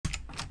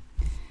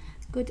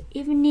Good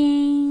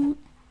evening.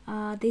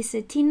 This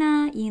is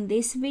Tina. In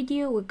this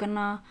video, we're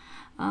gonna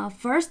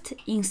first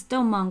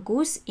install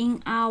Mongoose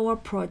in our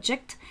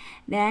project.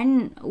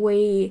 Then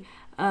we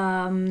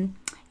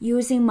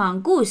using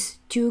Mongoose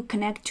to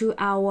connect to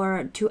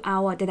our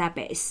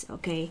database.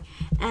 Okay.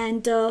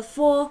 And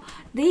for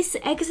this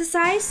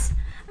exercise,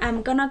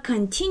 I'm gonna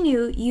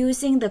continue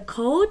using the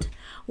code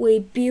we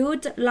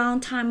built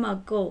long time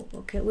ago.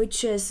 Okay,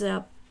 which is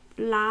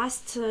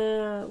last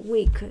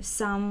week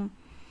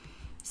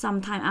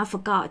sometime I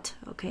forgot.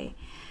 Okay,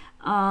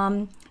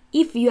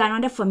 if you are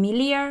not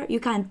familiar, you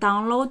can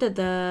download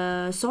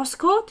the source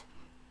code,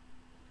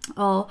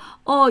 or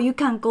you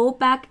can go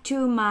back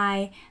to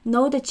my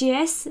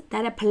Node.js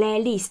that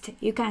playlist.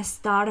 You can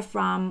start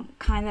from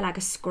kind of like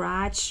a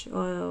scratch,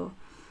 or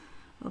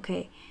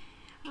okay,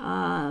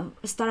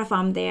 start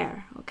from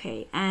there.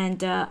 Okay,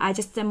 and I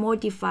just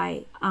modify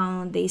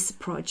on this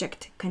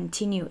project,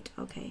 continued.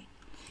 Okay,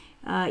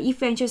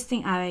 if you're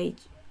interested,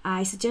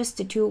 I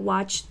suggest to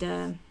watch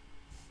the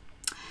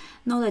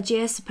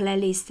Node.js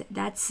playlist.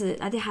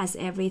 That has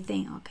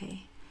everything.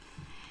 Okay.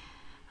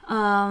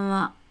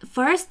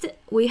 First,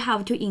 we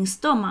have to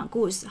install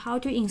Mongoose. How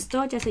to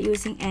install? Just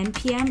using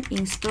npm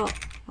install.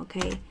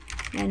 Okay.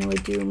 Then we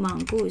do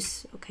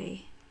Mongoose.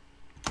 Okay.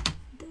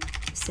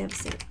 Save.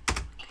 Okay.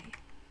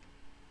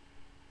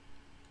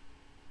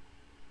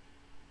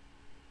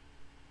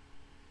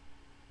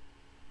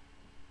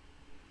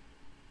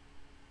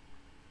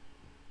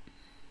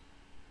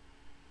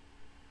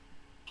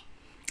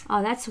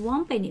 Oh, that's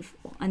one benefit.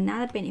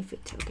 Another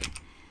benefit. Okay.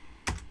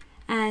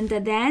 And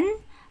then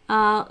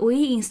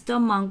we install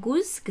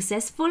Mongoose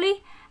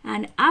successfully,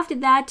 and after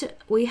that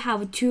we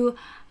have to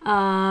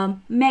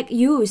make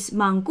use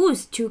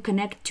Mongoose to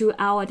connect to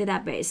our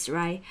database,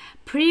 right?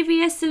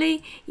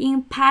 Previously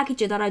in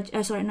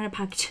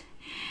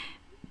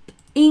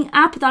in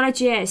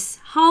app.js,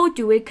 how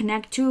do we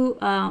connect to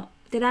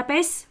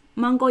database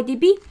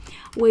MongoDB?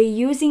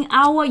 We're using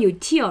our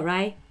util,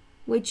 right?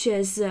 Which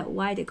is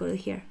why they go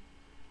here?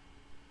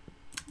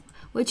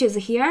 Which is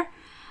here.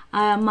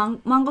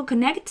 Mongo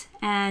Connect,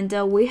 and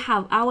we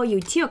have our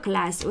util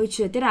class, which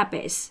is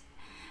database.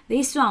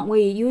 This one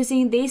we're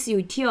using this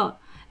util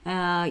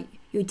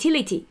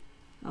utility,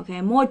 okay,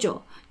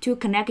 module to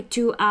connect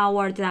to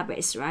our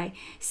database, right?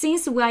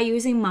 Since we are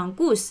using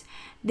Mongoose,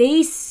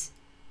 this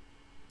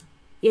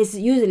is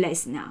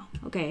useless now.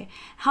 Okay,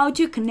 how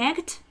to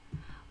connect?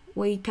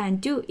 We can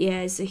do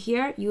is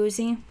here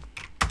using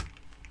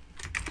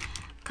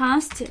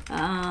const.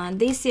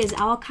 This is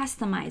our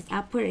customized.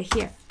 I put it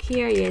here.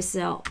 Here is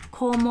a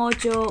core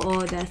module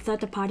or the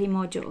third-party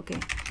module. Okay,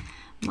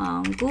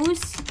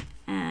 Mongoose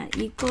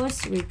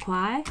equals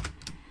require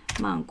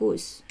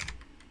Mongoose.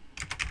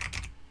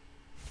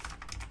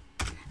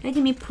 Let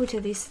me put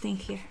this thing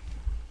here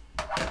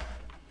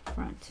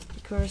front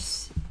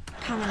because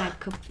kind of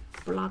like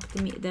blocked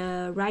me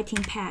the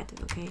writing pad.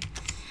 Okay,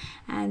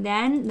 and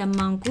then the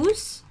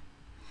Mongoose,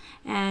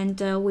 and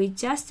we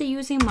just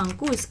using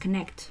Mongoose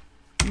connect.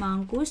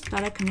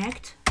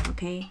 Mongoose.connect.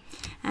 Okay,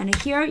 and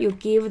here you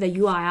give the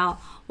URL.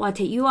 What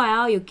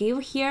URL you give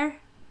here,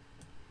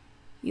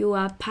 you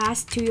will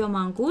pass to your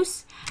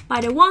Mongoose.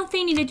 But the one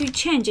thing you need to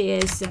change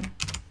is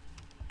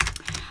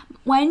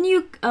when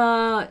you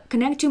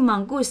connect to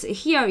Mongoose,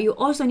 here you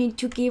also need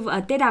to give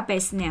a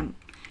database name.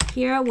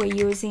 Here we're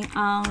using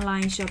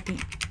online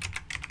shopping,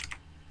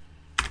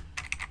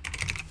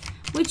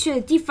 which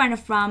is different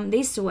from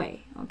this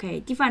way.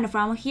 Okay, different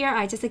from here.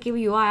 I just give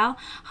URL.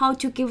 How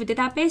to give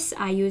database?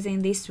 I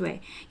using this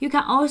way. You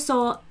can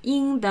also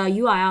in the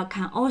URL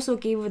can also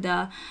give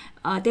the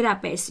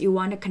database you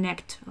want to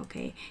connect.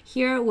 Okay,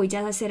 here we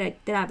just set a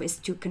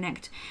database to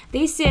connect.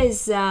 This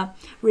is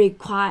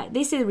required.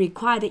 This is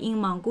required in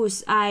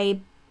Mongoose.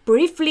 I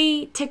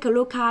briefly take a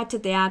look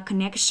at their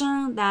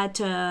connection, that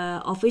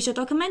official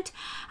document.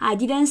 I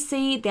didn't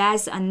see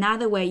there's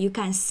another way you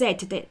can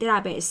set the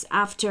database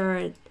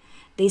after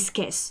this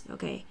case.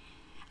 Okay,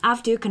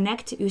 after you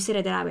connect, you set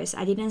a database.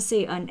 I didn't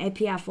see an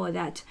API for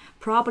that.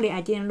 Probably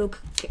I didn't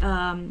look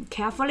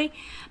carefully,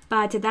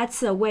 but that's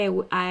the way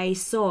I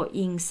saw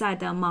inside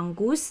the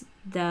Mongoose,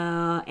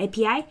 the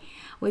API,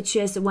 which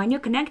is when you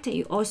connect,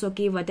 you also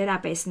give a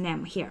database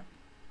name here.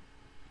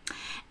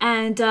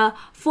 And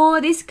for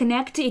this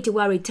connect, it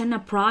will return a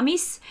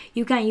promise.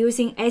 You can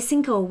using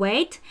async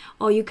await,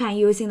 or you can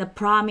using the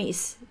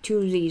promise to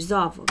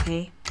resolve.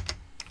 Okay.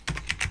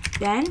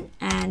 Then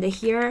and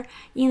here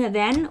in the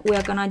then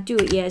we're gonna do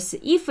is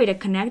if it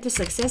connect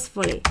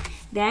successfully,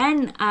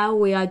 then I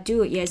will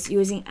do is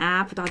using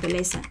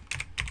app.listen.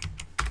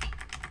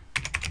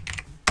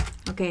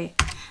 Okay,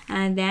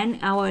 and then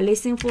I will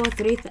listen for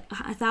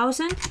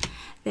 3000.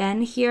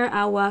 Then here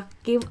I will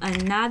give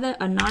another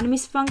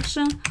anonymous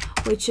function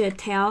which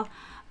tell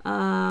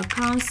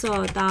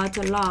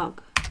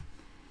console.log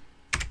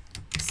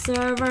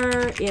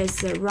server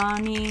is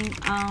running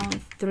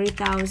on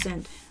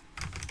 3000.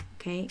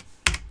 Okay,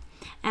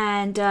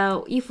 and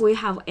if we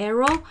have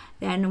error,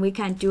 then we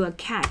can do a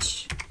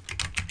catch.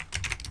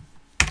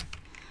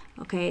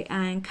 Okay,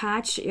 and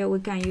catch we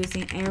can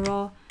using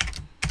arrow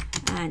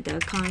and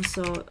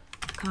console.log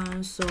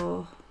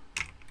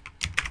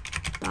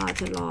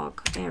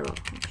error.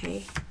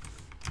 Okay.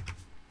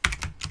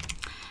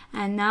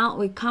 And now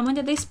we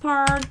comment this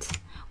part.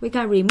 We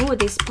can remove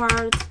this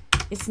part.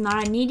 It's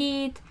not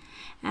needed,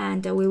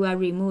 and we will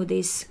remove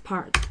this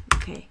part.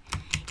 Okay.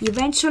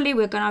 Eventually,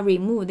 we're gonna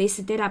remove this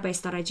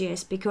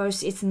database.js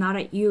because it's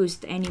not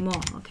used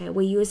anymore. Okay,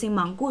 we're using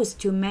Mongoose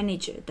to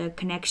manage the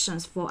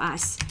connections for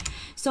us.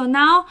 So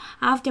now,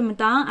 after I'm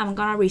done, I'm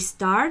gonna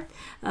restart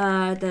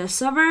the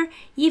server.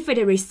 If it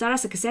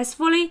restarts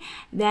successfully,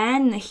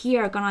 then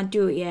here gonna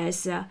do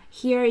is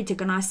here it's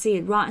gonna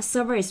see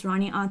server is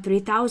running on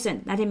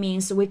 3000. That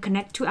means we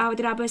connect to our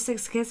database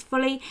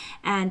successfully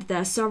and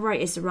the server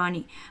is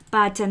running,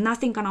 but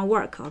nothing gonna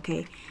work.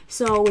 Okay,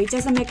 so we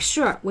just make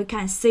sure we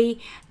can see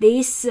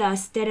this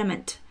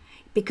statement,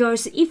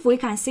 because if we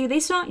can see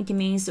this one, it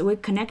means we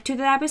connect to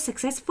the database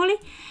successfully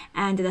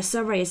and the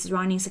server is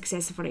running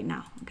successfully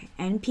now. Okay,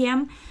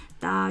 npm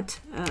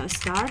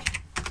start,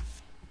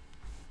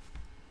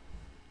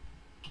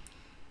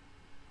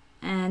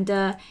 and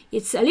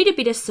it's a little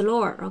bit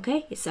slower.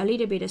 Okay, it's a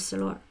little bit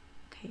slower.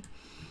 Okay,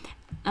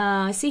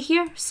 see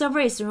here, server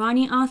is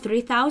running on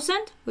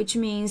 3000, which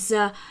means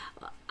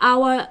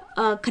our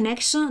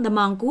connection, the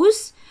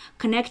Mongoose,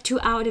 connect to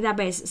our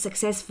database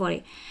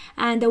successfully.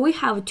 And we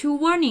have two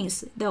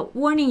warnings. The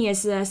warning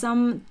is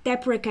some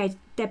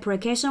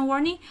deprecation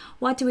warning.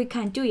 What we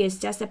can do is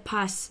just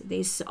pass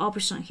this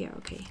option here.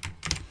 Okay,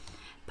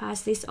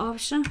 pass this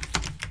option.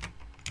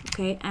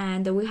 Okay,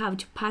 and we have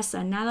to pass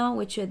another one,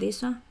 which is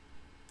this one.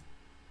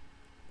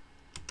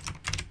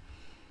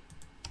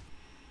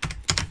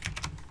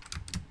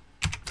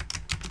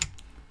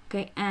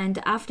 Okay, and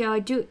after I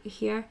do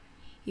here,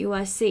 you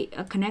will see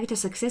connect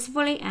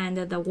successfully and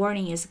the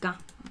warning is gone.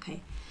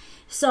 Okay,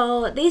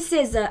 so this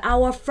is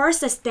our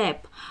first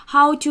step,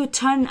 how to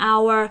turn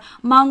our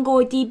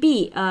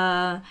MongoDB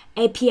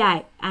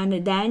API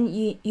and then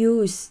you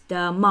use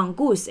the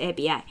Mongoose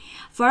API.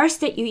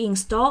 First, you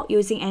install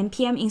using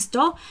npm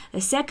install. The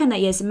second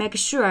is make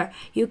sure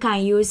you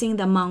can using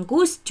the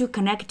Mongoose to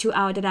connect to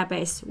our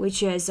database,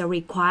 which is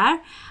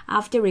require.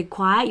 After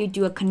require, you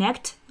do a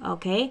connect.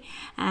 Okay,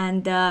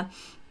 and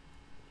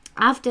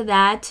after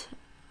that,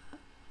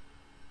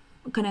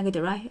 connect,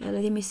 right?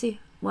 Let me see.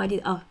 Why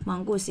did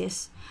Mongoose,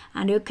 yes.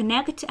 And you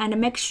connect and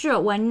make sure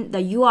when the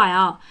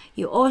URL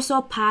you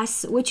also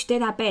pass which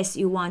database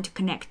you want to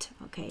connect.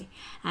 Okay,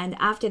 and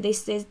after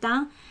this is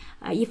done,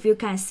 if you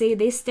can see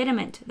this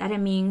statement, that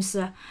means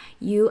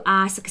you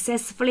are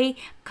successfully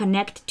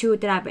connected to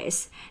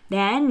database.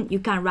 Then you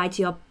can write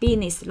your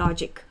business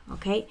logic.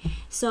 Okay,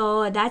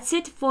 so that's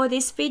it for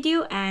this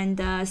video,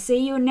 and see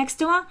you next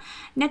one.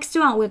 Next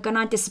one, we're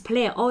gonna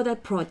display all the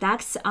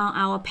products on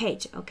our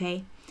page.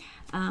 Okay.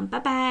 Bye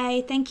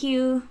bye. Thank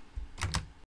you.